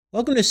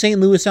Welcome to St.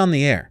 Louis on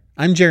the Air.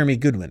 I'm Jeremy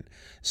Goodwin.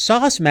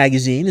 Sauce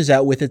Magazine is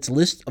out with its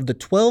list of the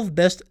 12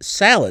 best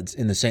salads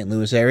in the St.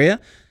 Louis area.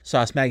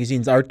 Sauce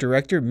Magazine's art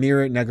director,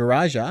 Mira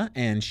Nagaraja,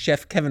 and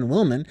chef Kevin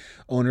Willman,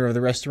 owner of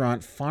the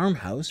restaurant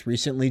Farmhouse,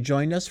 recently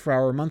joined us for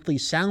our monthly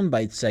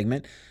Soundbite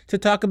segment to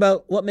talk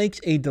about what makes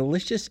a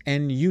delicious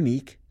and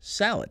unique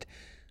salad.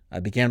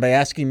 I began by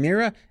asking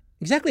Mira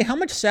exactly how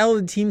much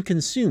salad the team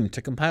consumed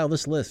to compile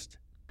this list.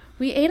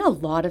 We ate a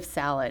lot of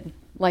salad.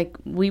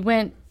 We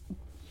went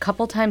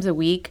couple times a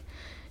week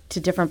to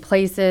different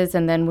places,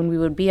 and then when we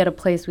would be at a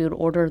place, we would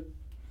order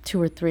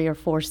 2 or 3 or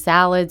 4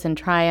 salads and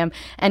try them.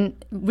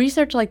 And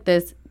research like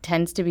this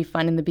tends to be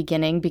fun in the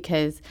beginning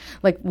because,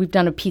 we've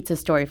done a pizza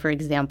story, for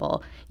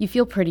example. You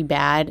feel pretty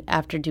bad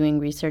after doing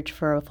research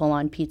for a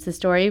full-on pizza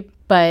story,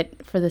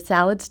 but for the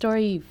salad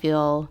story, you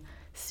feel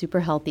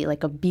super healthy,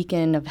 like a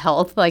beacon of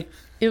health.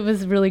 It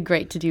was really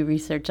great to do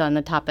research on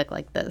a topic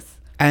like this.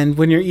 And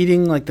when you're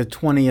eating the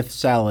 20th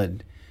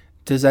salad,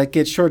 does that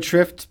get short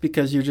shrift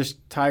because you're just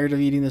tired of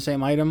eating the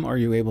same item, or are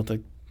you able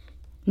to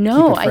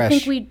No, keep it fresh? I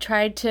think we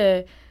tried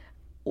to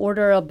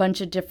order a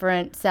bunch of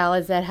different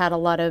salads that had a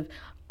lot of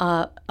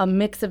a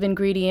mix of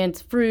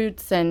ingredients,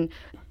 fruits and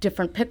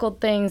different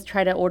pickled things,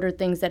 try to order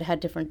things that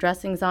had different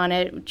dressings on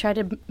it, try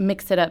to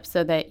mix it up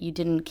so that you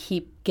didn't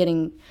keep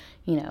getting,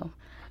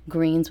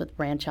 greens with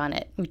ranch on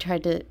it. We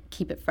tried to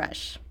keep it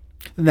fresh.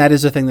 And that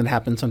is a thing that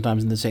happens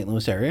sometimes in the St.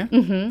 Louis area.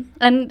 Mm-hmm.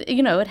 And,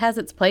 it has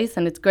its place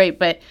and it's great,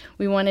 but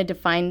we wanted to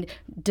find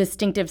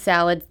distinctive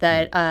salads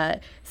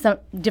that some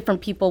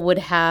different people would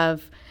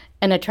have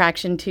an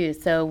attraction to.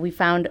 So we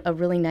found a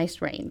really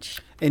nice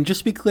range. And just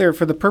to be clear,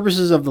 for the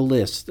purposes of the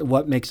list,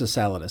 what makes a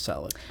salad a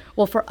salad?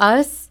 Well, for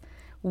us,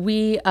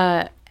 we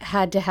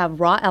had to have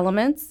raw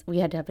elements. We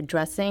had to have a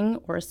dressing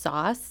or a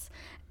sauce,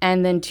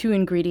 and then 2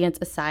 ingredients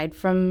aside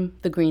from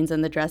the greens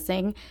and the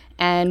dressing.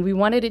 And we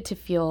wanted it to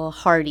feel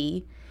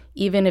hearty,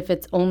 even if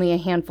it's only a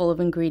handful of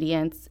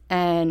ingredients.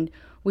 And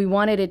we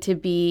wanted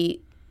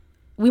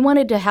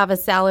to have a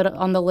salad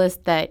on the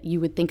list that you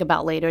would think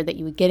about later, that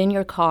you would get in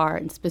your car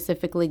and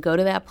specifically go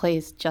to that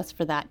place just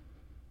for that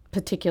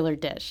particular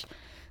dish.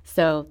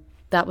 So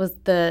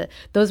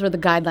those were the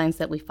guidelines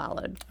that we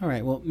followed. All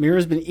right. Well,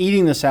 Mira's been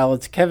eating the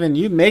salads. Kevin,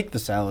 you make the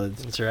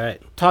salads. That's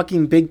right.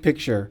 Talking big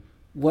picture,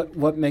 what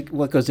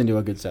goes into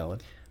a good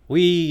salad?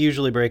 We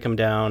usually break them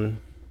down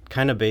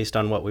kind of based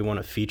on what we want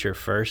to feature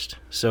first.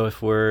 So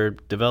if we're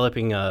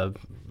developing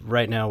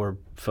right now we're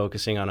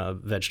focusing on a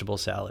vegetable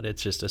salad.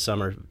 It's just a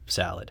summer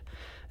salad.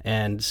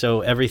 And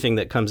so everything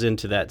that comes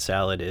into that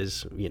salad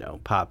is,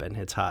 popping.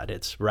 It's hot.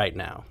 It's right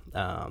now.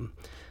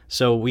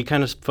 So we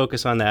kind of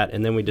focus on that,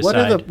 and then we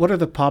decide. What are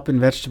the poppin'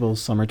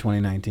 vegetables summer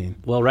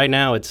 2019? Well, right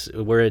now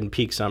we're in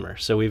peak summer.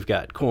 So we've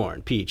got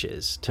corn,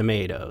 peaches,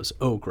 tomatoes,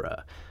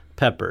 okra,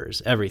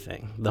 peppers,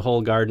 everything. The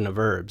whole garden of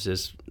herbs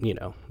is,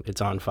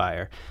 it's on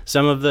fire.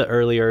 Some of the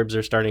early herbs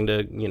are starting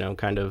to,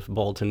 kind of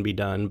bolt and be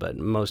done, but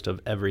most of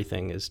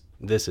everything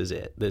this is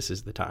it. This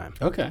is the time.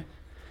 Okay.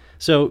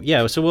 So,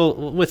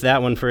 we'll, with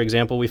that one, for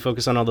example, we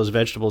focus on all those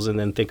vegetables and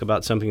then think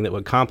about something that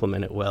would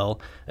complement it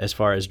well as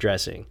far as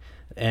dressing.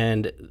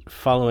 And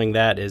following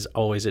that is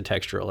always a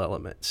textural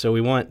element. So we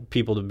want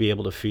people to be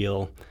able to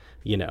feel,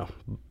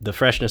 the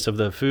freshness of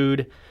the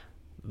food,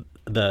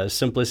 the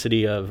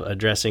simplicity of a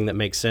dressing that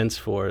makes sense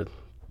for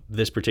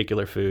this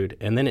particular food,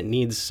 and then it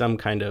needs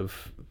something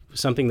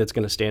that's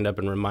going to stand up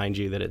and remind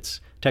you that it's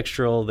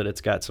textural, that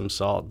it's got some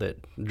salt that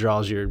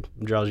draws you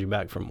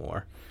back for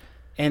more.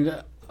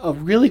 And a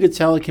really good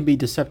salad can be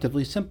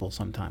deceptively simple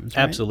sometimes,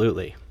 right?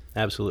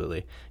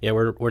 Absolutely. Yeah,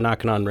 we're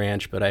knocking on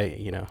ranch, but I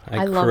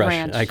love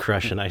ranch. I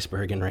crush an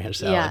iceberg and ranch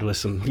salad Yeah. with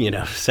some,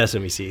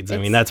 sesame seeds.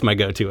 That's my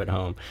go-to at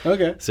home.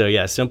 Okay. So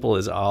yeah, simple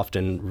is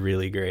often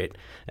really great.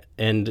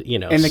 And,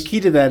 And the key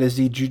to that is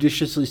the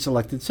judiciously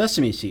selected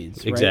sesame seeds,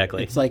 right?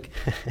 Exactly. It's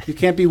you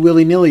can't be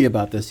willy-nilly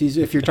about this.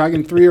 If you're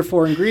talking 3 or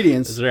 4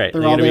 ingredients, that's right.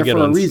 they're all there for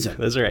a reason.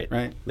 That's right.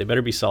 Right. They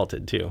better be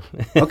salted, too.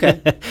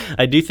 Okay.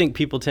 I do think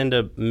people tend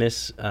to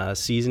miss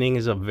seasoning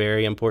is a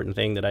very important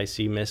thing that I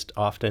see missed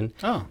often.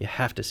 Oh. You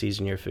have to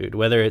season your food,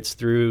 whether it's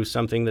through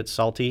something that's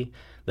salty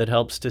that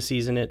helps to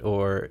season it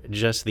or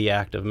just the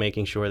act of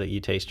making sure that you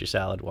taste your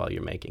salad while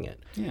you're making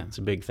it. Yeah. It's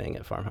a big thing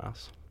at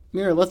Farmhouse.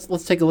 Mira,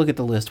 let's take a look at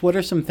the list. What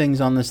are some things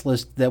on this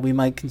list that we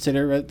might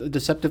consider a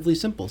deceptively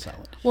simple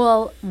salad?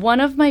 Well, one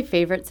of my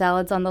favorite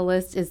salads on the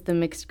list is the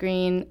mixed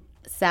green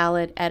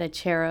salad at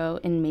Achero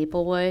in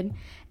Maplewood.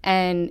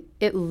 And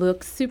it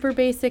looks super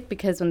basic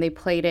because when they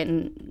plate it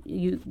and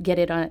you get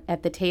it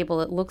at the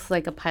table, it looks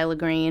like a pile of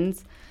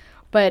greens.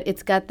 But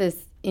it's got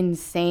this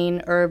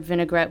insane herb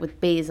vinaigrette with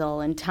basil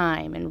and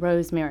thyme and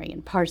rosemary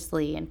and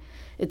parsley, and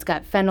it's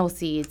got fennel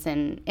seeds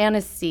and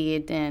anise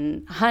seed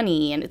and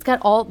honey, and it's got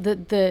all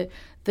the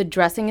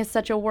dressing is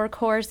such a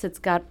workhorse. It's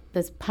got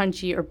this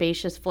punchy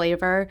herbaceous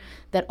flavor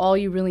that all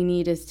you really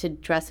need is to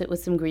dress it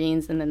with some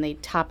greens, and then they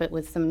top it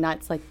with some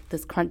nuts, like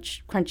this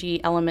crunchy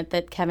element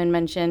that Kevin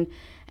mentioned,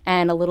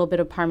 and a little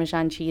bit of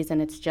Parmesan cheese,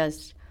 and it's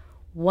just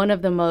one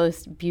of the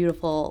most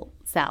beautiful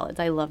salads.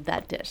 I love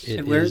that dish. It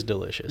And where- is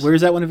delicious. Where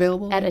is that one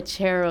available? At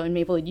Achero in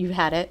Maplewood, you've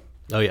had it.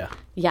 Oh, yeah.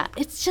 Yeah,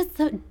 it's just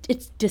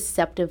it's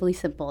deceptively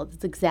simple.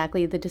 It's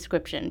exactly the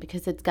description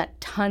because it's got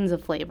tons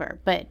of flavor,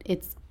 but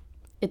it's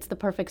the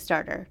perfect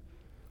starter.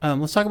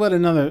 Let's talk about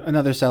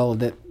another salad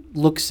that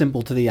looks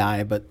simple to the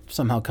eye, but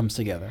somehow comes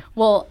together.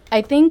 Well,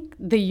 I think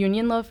the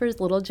Union Loafers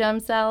Little Gem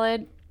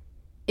salad,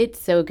 it's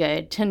so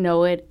good. To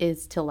know it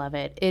is to love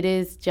it. It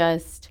is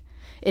just,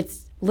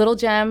 it's Little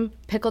Gem,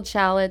 pickled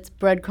shallots,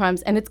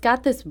 breadcrumbs, and it's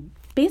got this,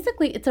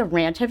 basically it's a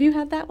ranch. Have you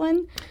had that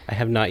one? I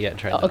have not yet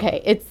tried that.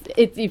 Okay, it's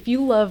if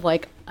you love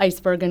like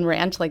iceberg and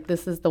ranch, like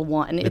this is the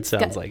one. It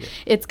sounds like it.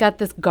 It's got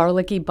this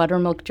garlicky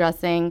buttermilk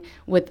dressing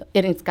with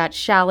it. It's got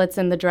shallots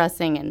in the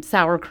dressing and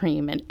sour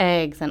cream and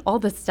eggs and all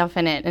this stuff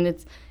in it, and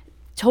it's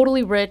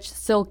totally rich,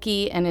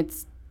 silky, and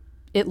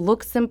it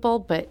looks simple,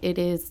 but it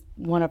is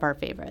one of our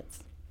favorites.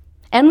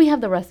 And we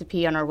have the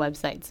recipe on our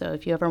website, so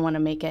if you ever want to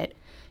make it,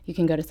 you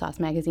can go to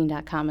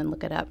saucemagazine.com and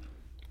look it up.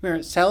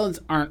 Mira, salads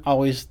aren't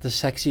always the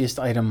sexiest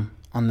item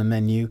on the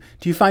menu.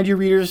 Do you find your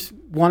readers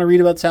want to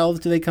read about salads?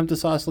 Do they come to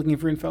Sauce looking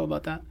for info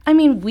about that? I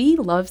mean, we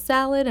love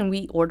salad and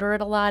we order it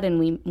a lot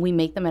and we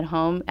make them at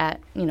home at,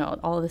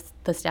 all of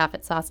the staff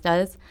at Sauce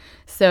does.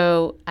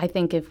 So I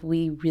think if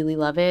we really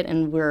love it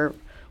and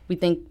we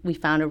think we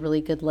found a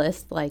really good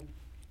list, like,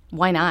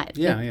 why not?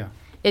 Yeah.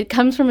 It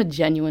comes from a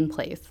genuine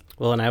place.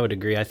 Well, and I would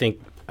agree.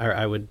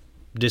 I would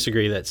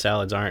disagree that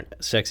salads aren't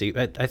sexy.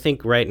 I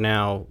think right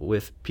now,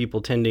 with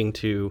people tending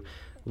to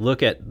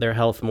look at their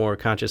health more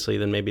consciously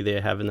than maybe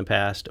they have in the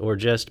past, or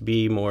just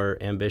be more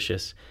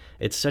ambitious,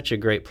 it's such a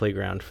great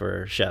playground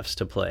for chefs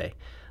to play.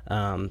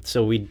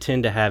 So we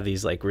tend to have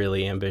these like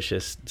really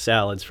ambitious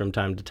salads from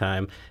time to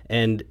time,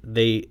 and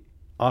they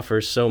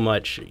offer so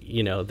much,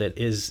 that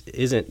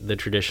isn't the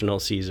traditional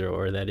Caesar,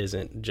 or that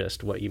isn't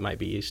just what you might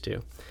be used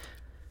to.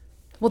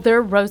 Well,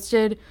 their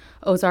roasted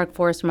Ozark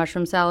Forest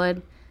mushroom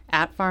salad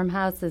at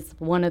Farmhouse is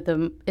one of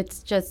them.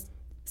 It's just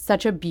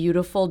such a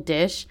beautiful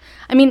dish.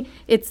 I mean,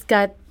 it's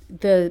got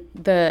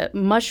the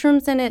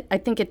mushrooms in it. I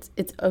think it's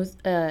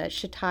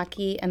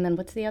shiitake, and then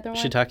what's the other one?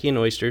 Shiitake and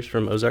oysters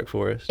from Ozark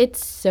Forest.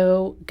 It's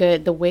so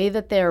good. The way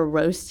that they're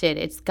roasted,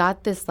 it's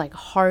got this like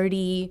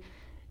hearty,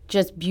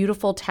 just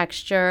beautiful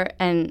texture.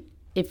 And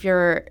if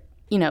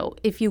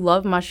you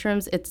love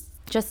mushrooms, it's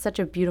just such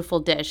a beautiful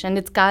dish. And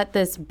it's got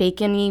this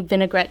bacony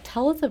vinaigrette.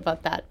 Tell us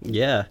about that.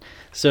 Yeah.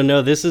 So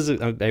no, this is,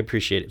 I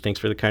appreciate it. Thanks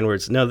for the kind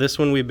words. No, this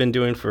one we've been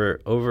doing for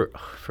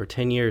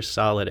 10 years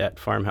solid at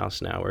Farmhouse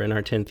now. We're in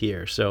our 10th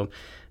year. So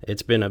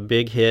it's been a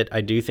big hit.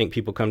 I do think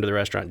people come to the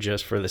restaurant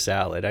just for the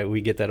salad. We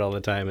get that all the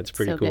time. It's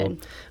pretty So cool.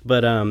 good.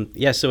 But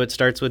so it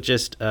starts with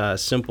just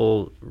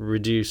simple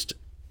reduced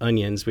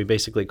onions. We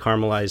basically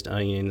caramelized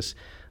onions.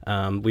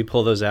 We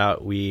pull those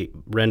out. We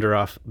render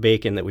off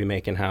bacon that we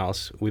make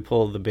in-house. We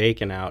pull the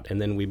bacon out,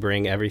 and then we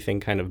bring everything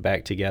kind of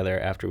back together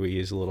after we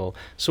use a little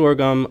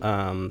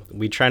sorghum.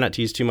 We try not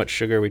to use too much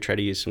sugar. We try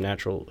to use some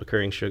natural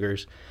occurring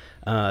sugars.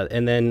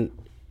 And then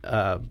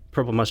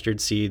purple mustard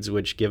seeds,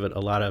 which give it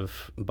a lot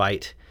of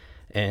bite.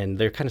 And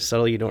they're kind of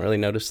subtle. You don't really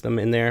notice them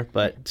in there.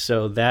 But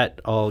so that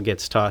all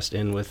gets tossed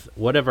in with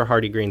whatever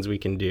hearty greens we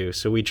can do.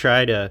 So we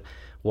try to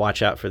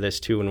watch out for this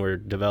too when we're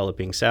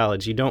developing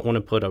salads. You don't want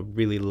to put a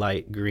really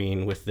light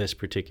green with this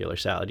particular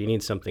salad. You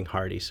need something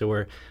hearty. So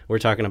we're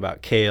talking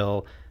about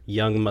kale,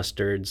 young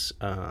mustards,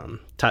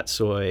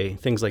 tatsoi,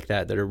 things like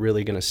that are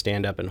really going to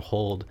stand up and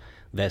hold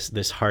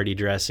this hearty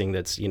dressing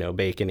that's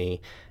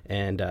bacony,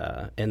 and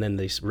then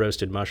these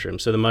roasted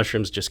mushrooms. So the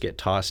mushrooms just get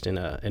tossed in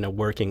a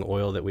working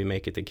oil that we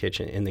make in the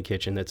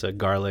kitchen. That's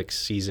a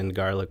seasoned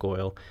garlic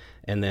oil.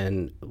 And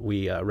then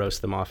we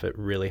roast them off at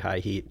really high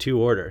heat to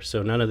order.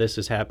 So none of this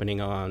is happening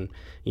on,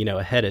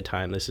 ahead of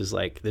time. This is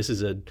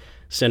a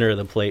center of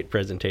the plate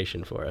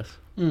presentation for us.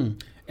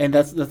 And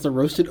that's a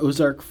roasted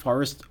Ozark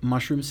Forest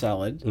mushroom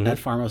salad at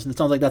Farmhouse. And it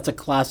sounds like that's a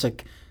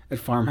classic at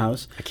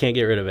Farmhouse. I can't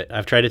get rid of it.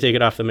 I've tried to take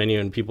it off the menu,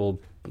 and people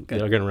are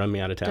going to run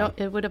me out of town.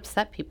 It would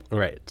upset people.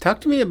 Right.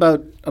 Talk to me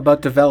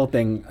about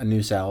developing a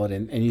new salad.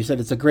 And you said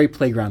it's a great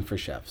playground for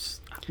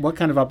chefs. What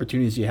kind of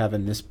opportunities do you have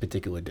in this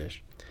particular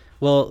dish?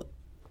 Well,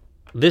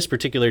 this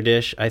particular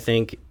dish, I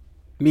think...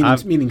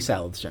 Meaning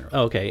salads generally.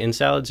 Okay, in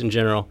salads in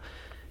general,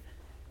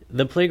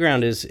 the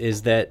playground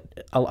is that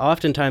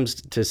oftentimes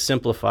to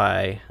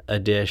simplify a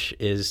dish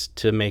is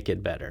to make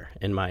it better,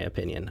 in my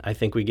opinion. I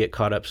think we get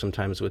caught up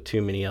sometimes with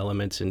too many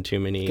elements and too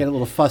many... Get a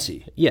little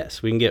fussy.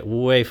 Yes, we can get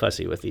way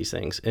fussy with these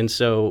things. And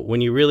so when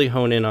you really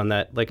hone in on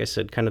that, like I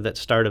said, kind of that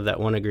start of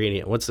that one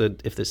ingredient,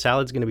 if the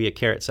salad's going to be a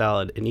carrot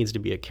salad, it needs to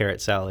be a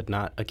carrot salad,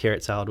 not a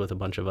carrot salad with a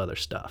bunch of other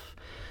stuff.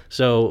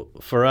 So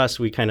for us,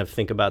 we kind of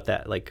think about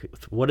that, like,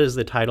 what is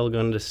the title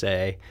going to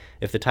say?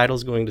 If the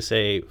title's going to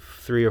say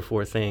 3 or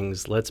 4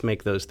 things, let's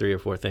make those 3 or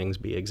 4 things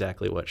be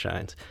exactly what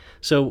shines.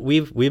 So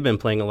we've been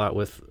playing a lot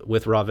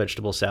with raw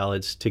vegetable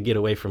salads to get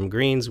away from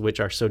greens, which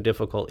are so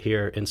difficult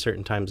here in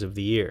certain times of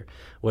the year,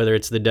 whether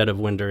it's the dead of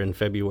winter in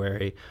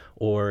February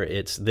or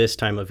it's this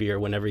time of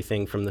year when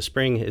everything from the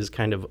spring is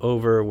kind of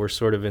over. We're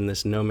sort of in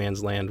this no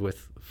man's land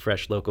with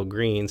fresh local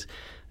greens.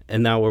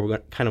 And now we're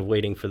kind of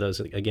waiting for those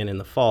again in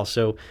the fall.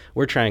 So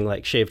we're trying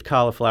like shaved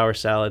cauliflower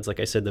salads. Like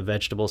I said, the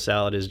vegetable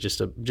salad is just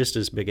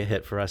as big a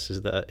hit for us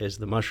as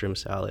the mushroom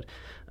salad.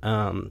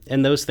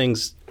 And those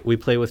things, we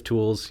play with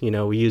tools.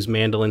 We use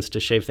mandolins to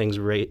shave things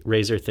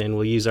razor thin.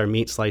 We'll use our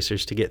meat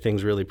slicers to get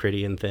things really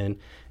pretty and thin,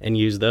 and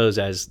use those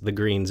as the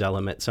greens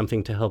element,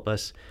 something to help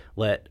us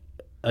let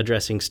a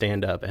dressing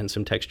stand up and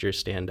some textures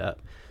stand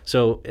up.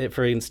 So,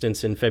 for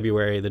instance, in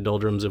February, the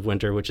doldrums of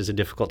winter, which is a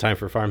difficult time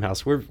for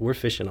farmhouse, we're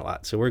fishing a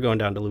lot. So we're going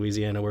down to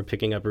Louisiana. We're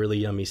picking up really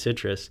yummy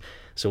citrus.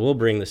 So we'll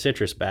bring the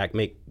citrus back,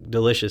 make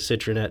delicious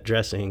citronette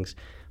dressings,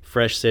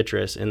 fresh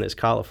citrus in this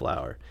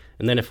cauliflower.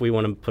 And then if we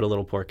want to put a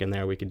little pork in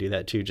there, we could do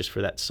that too, just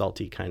for that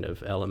salty kind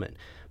of element.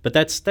 But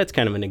that's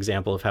kind of an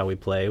example of how we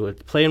play.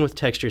 With playing with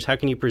textures, how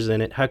can you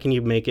present it? How can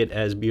you make it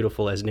as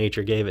beautiful as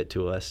nature gave it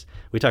to us?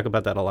 We talk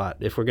about that a lot.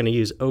 If we're going to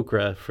use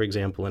okra, for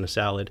example, in a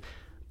salad,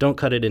 don't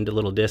cut it into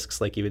little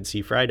discs like you would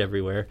see fried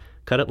everywhere.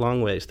 Cut it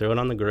long ways. Throw it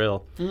on the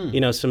grill.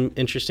 Some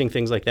interesting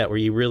things like that where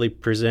you really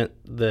present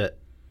the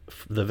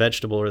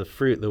vegetable or the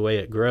fruit the way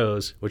it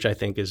grows, which I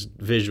think is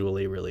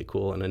visually really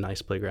cool and a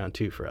nice playground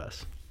too for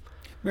us.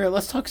 Mira,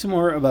 let's talk some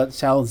more about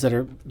salads that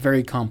are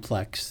very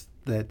complex,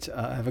 that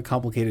have a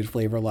complicated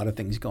flavor, a lot of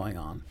things going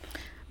on.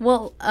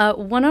 Well,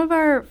 one of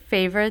our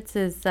favorites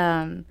is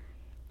the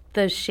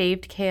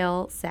shaved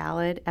kale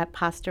salad at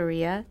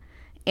Pastaria.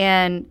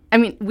 And,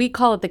 we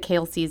call it the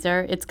kale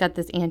Caesar. It's got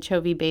this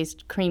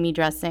anchovy-based creamy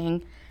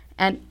dressing.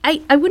 And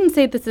I wouldn't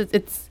say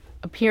it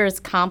appears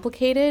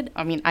complicated.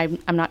 I'm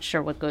not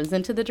sure what goes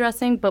into the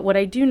dressing, but what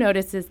I do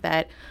notice is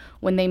that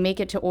when they make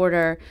it to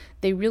order,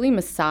 they really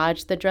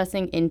massage the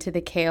dressing into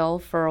the kale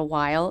for a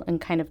while and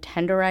kind of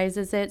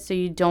tenderizes it so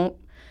you don't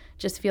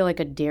just feel like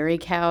a dairy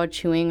cow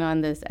chewing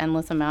on this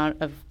endless amount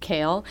of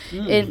kale.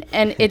 And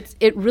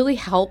it really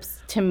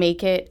helps to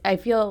make it. I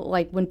feel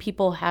like when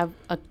people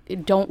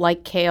don't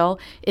like kale,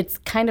 it's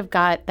kind of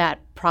got that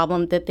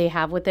problem that they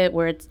have with it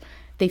where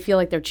they feel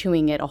like they're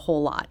chewing it a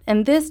whole lot.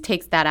 And this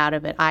takes that out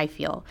of it, I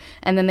feel.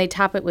 And then they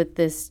top it with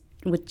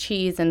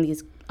cheese and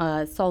these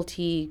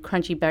salty,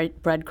 crunchy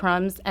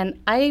breadcrumbs. And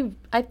I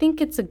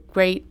think it's a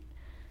great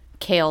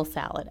kale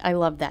salad. I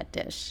love that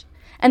dish.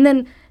 And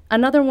then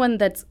another one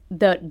that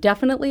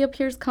definitely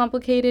appears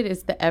complicated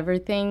is the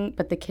everything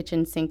but the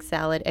kitchen sink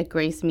salad at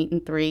Grace Meat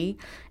and 3.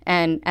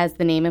 And as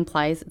the name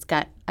implies, it's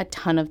got a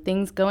ton of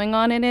things going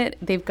on in it.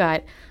 They've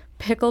got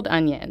pickled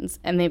onions,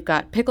 and they've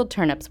got pickled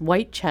turnips,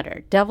 white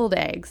cheddar, deviled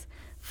eggs,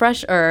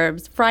 fresh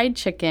herbs, fried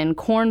chicken,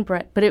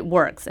 cornbread, but it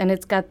works. And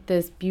it's got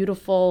this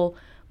beautiful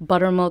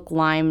buttermilk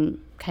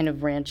lime kind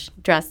of ranch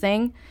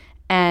dressing.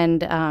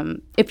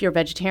 And if you're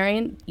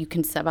vegetarian, you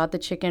can sub out the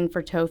chicken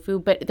for tofu.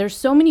 But there's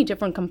so many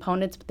different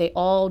components, but they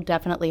all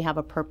definitely have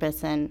a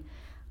purpose, and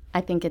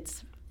I think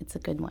it's a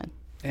good one.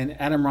 And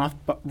Adam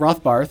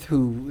Rothbarth,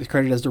 who is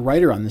credited as the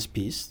writer on this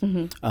piece,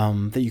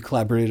 that you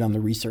collaborated on the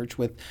research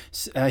with,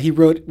 he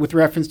wrote with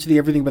reference to the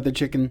everything but the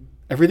chicken.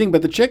 They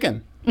include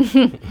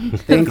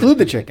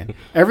the chicken.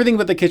 Everything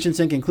but the kitchen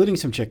sink, including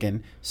some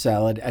chicken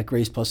salad at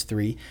Grace Plus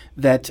 3,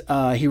 that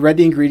he read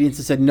the ingredients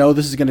and said, no,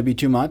 this is going to be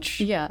too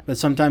much. Yeah. But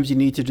sometimes you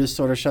need to just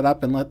sort of shut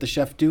up and let the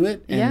chef do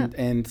it.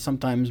 And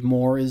sometimes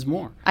more is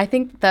more. I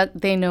think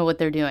that they know what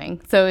they're doing.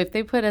 So if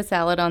they put a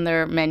salad on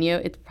their menu,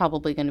 it's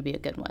probably going to be a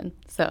good one.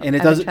 So and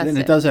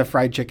it does have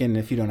fried chicken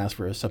if you don't ask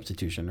for a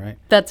substitution, right?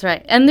 That's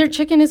right. And their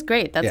chicken is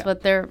great. That's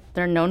what they're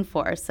known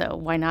for. So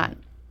why not?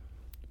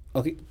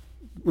 Okay.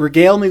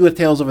 Regale me with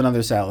tales of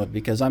another salad,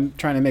 because I'm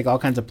trying to make all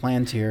kinds of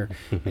plans here,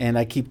 and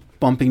I keep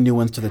bumping new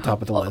ones to the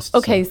top of the list.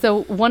 Okay,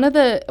 so one of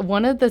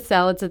the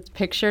salads that's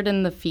pictured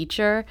in the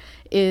feature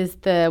is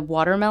the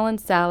watermelon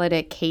salad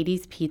at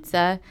Katie's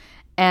Pizza,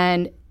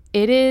 and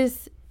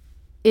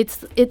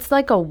it's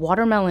like a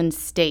watermelon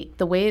steak.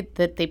 The way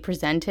that they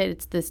present it,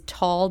 it's this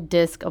tall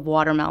disc of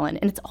watermelon,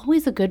 and it's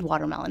always a good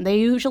watermelon.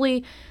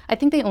 I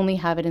think they only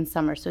have it in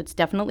summer, so it's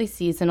definitely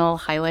seasonal,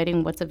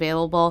 highlighting what's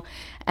available,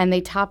 and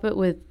they top it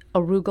with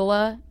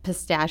arugula,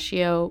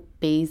 pistachio,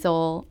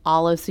 basil,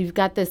 olives. So you've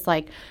got this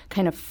like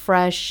kind of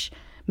fresh,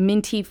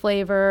 minty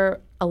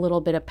flavor, a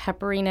little bit of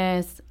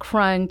pepperiness,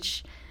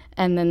 crunch,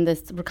 and then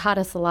this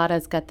ricotta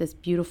salada's got this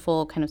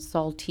beautiful kind of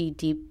salty,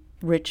 deep,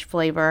 rich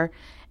flavor.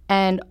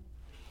 And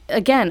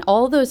again,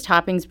 all of those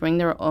toppings bring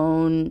their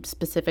own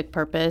specific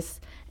purpose,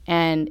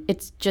 and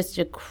it's just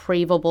a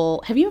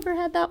craveable. Have you ever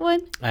had that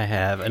one? I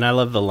have, and I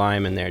love the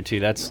lime in there too.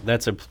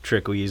 That's a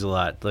trick we use a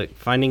lot. Like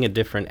finding a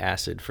different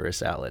acid for a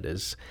salad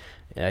is,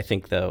 I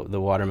think the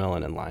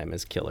watermelon and lime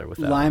is killer with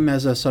that. Lime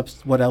as a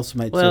what else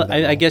might? Well,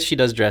 I guess she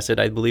does dress it.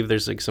 I believe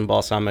there's like some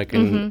balsamic,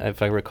 and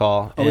if I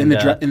recall. Oh, and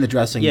in the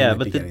dressing. Yeah,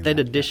 but that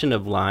addition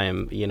of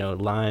lime,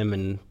 lime,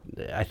 and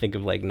I think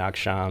of like nak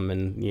sham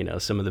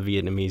and some of the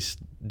Vietnamese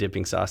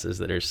dipping sauces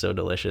that are so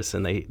delicious,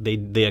 and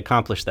they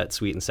accomplish that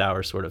sweet and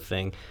sour sort of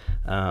thing.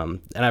 And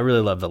I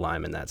really love the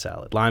lime in that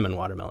salad. Lime and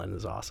watermelon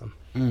is awesome.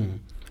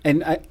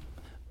 And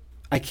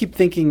I keep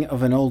thinking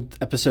of an old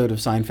episode of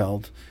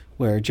Seinfeld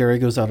where Jerry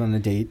goes out on a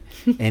date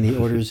and he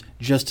orders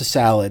just a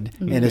salad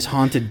and is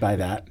haunted by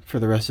that for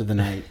the rest of the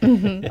night.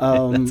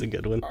 That's a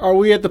good one. Are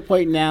we at the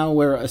point now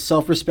where a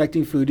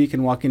self-respecting foodie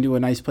can walk into a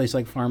nice place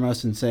like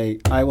Farmhouse and say,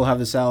 I will have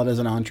the salad as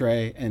an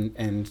entree,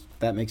 and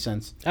that makes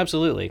sense?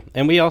 Absolutely.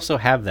 And we also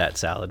have that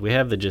salad. We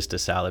have the Just a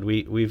Salad.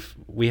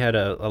 We had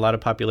a lot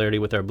of popularity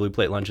with our blue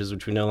plate lunches,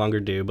 which we no longer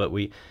do, but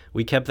we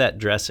kept that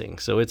dressing.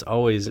 So it's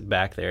always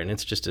back there, and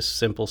it's just a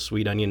simple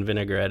sweet onion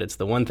vinaigrette. It's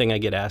the one thing I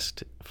get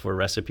asked for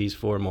recipes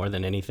for more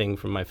than anything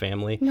from my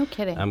family. No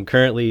kidding. I'm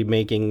currently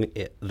making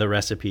the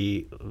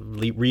recipe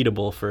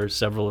readable for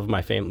several of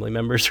my family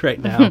members right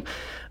now.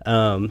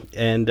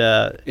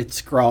 It's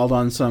scrawled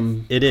on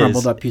some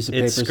crumbled up piece of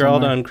paper. It's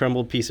scrawled somewhere. on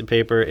crumbled piece of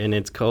paper, and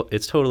it's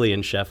totally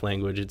in chef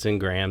language. It's in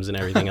grams and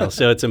everything else.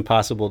 So it's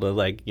impossible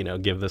to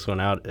give this one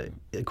out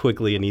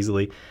quickly and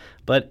easily.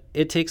 But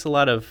it takes a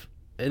lot of,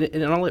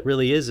 and all it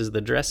really is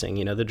the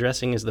dressing. The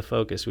dressing is the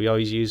focus. We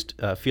always used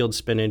field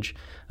spinach,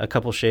 a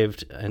couple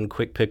shaved and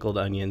quick pickled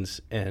onions,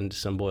 and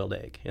some boiled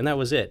egg, and that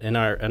was it. And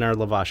our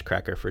lavash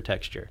cracker for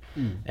texture.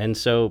 And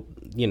so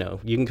you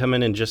can come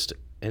in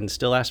and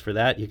still ask for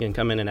that. You can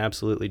come in and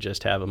absolutely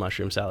just have a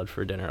mushroom salad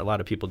for dinner. A lot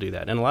of people do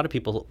that, and a lot of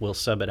people will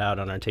sub it out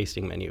on our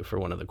tasting menu for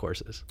one of the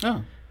courses.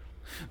 Oh.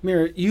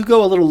 Mira, you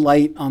go a little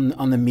light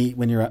on the meat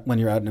when you're out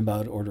and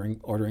about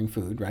ordering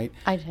food, right?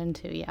 I tend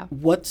to, yeah.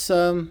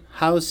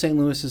 How's St.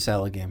 Louis's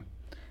salad game?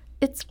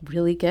 It's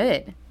really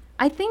good.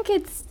 I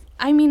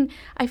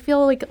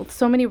feel like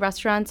so many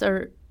restaurants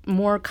are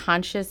more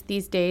conscious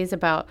these days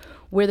about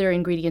where their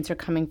ingredients are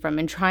coming from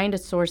and trying to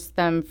source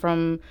them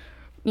from,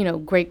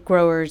 great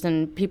growers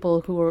and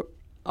people who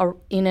are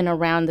in and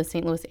around the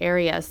St. Louis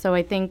area. So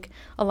I think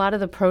a lot of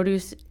the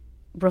produce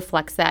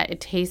reflects that. It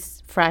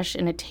tastes fresh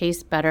and it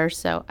tastes better.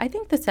 So I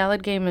think the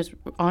salad game is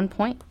on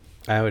point.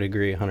 I would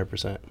agree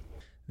 100%.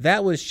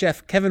 That was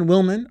Chef Kevin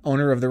Willman,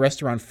 owner of the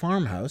restaurant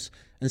Farmhouse,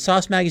 and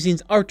Sauce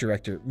Magazine's art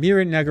director,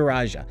 Mira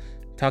Nagaraja,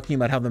 talking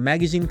about how the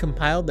magazine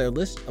compiled their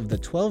list of the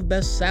 12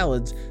 best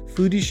salads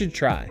foodies should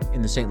try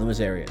in the St. Louis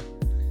area.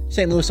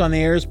 St. Louis on the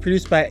Air is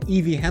produced by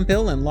Evie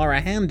Hemphill and Laura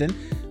Hamden,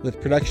 with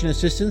production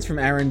assistance from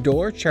Aaron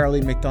Dorr,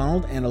 Charlie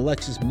McDonald, and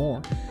Alexis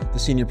Moore. The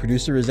senior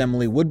producer is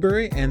Emily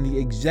Woodbury, and the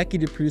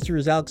executive producer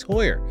is Alex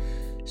Hoyer.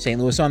 St.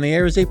 Louis on the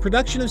Air is a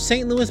production of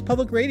St. Louis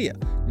Public Radio,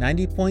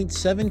 90.7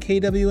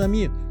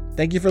 KWMU.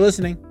 Thank you for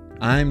listening.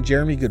 I'm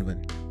Jeremy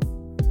Goodwin.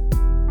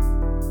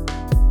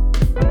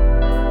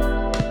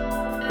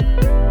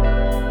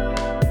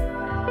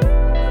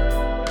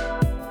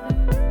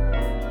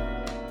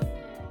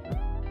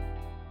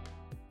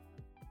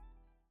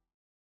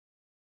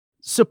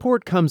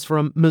 Support comes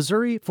from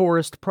Missouri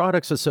Forest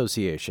Products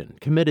Association,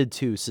 committed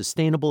to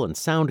sustainable and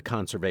sound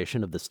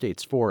conservation of the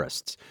state's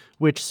forests,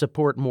 which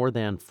support more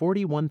than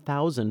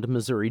 41,000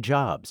 Missouri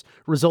jobs,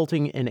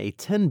 resulting in a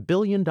 $10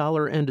 billion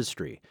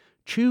industry.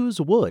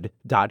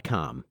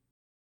 ChooseWood.com.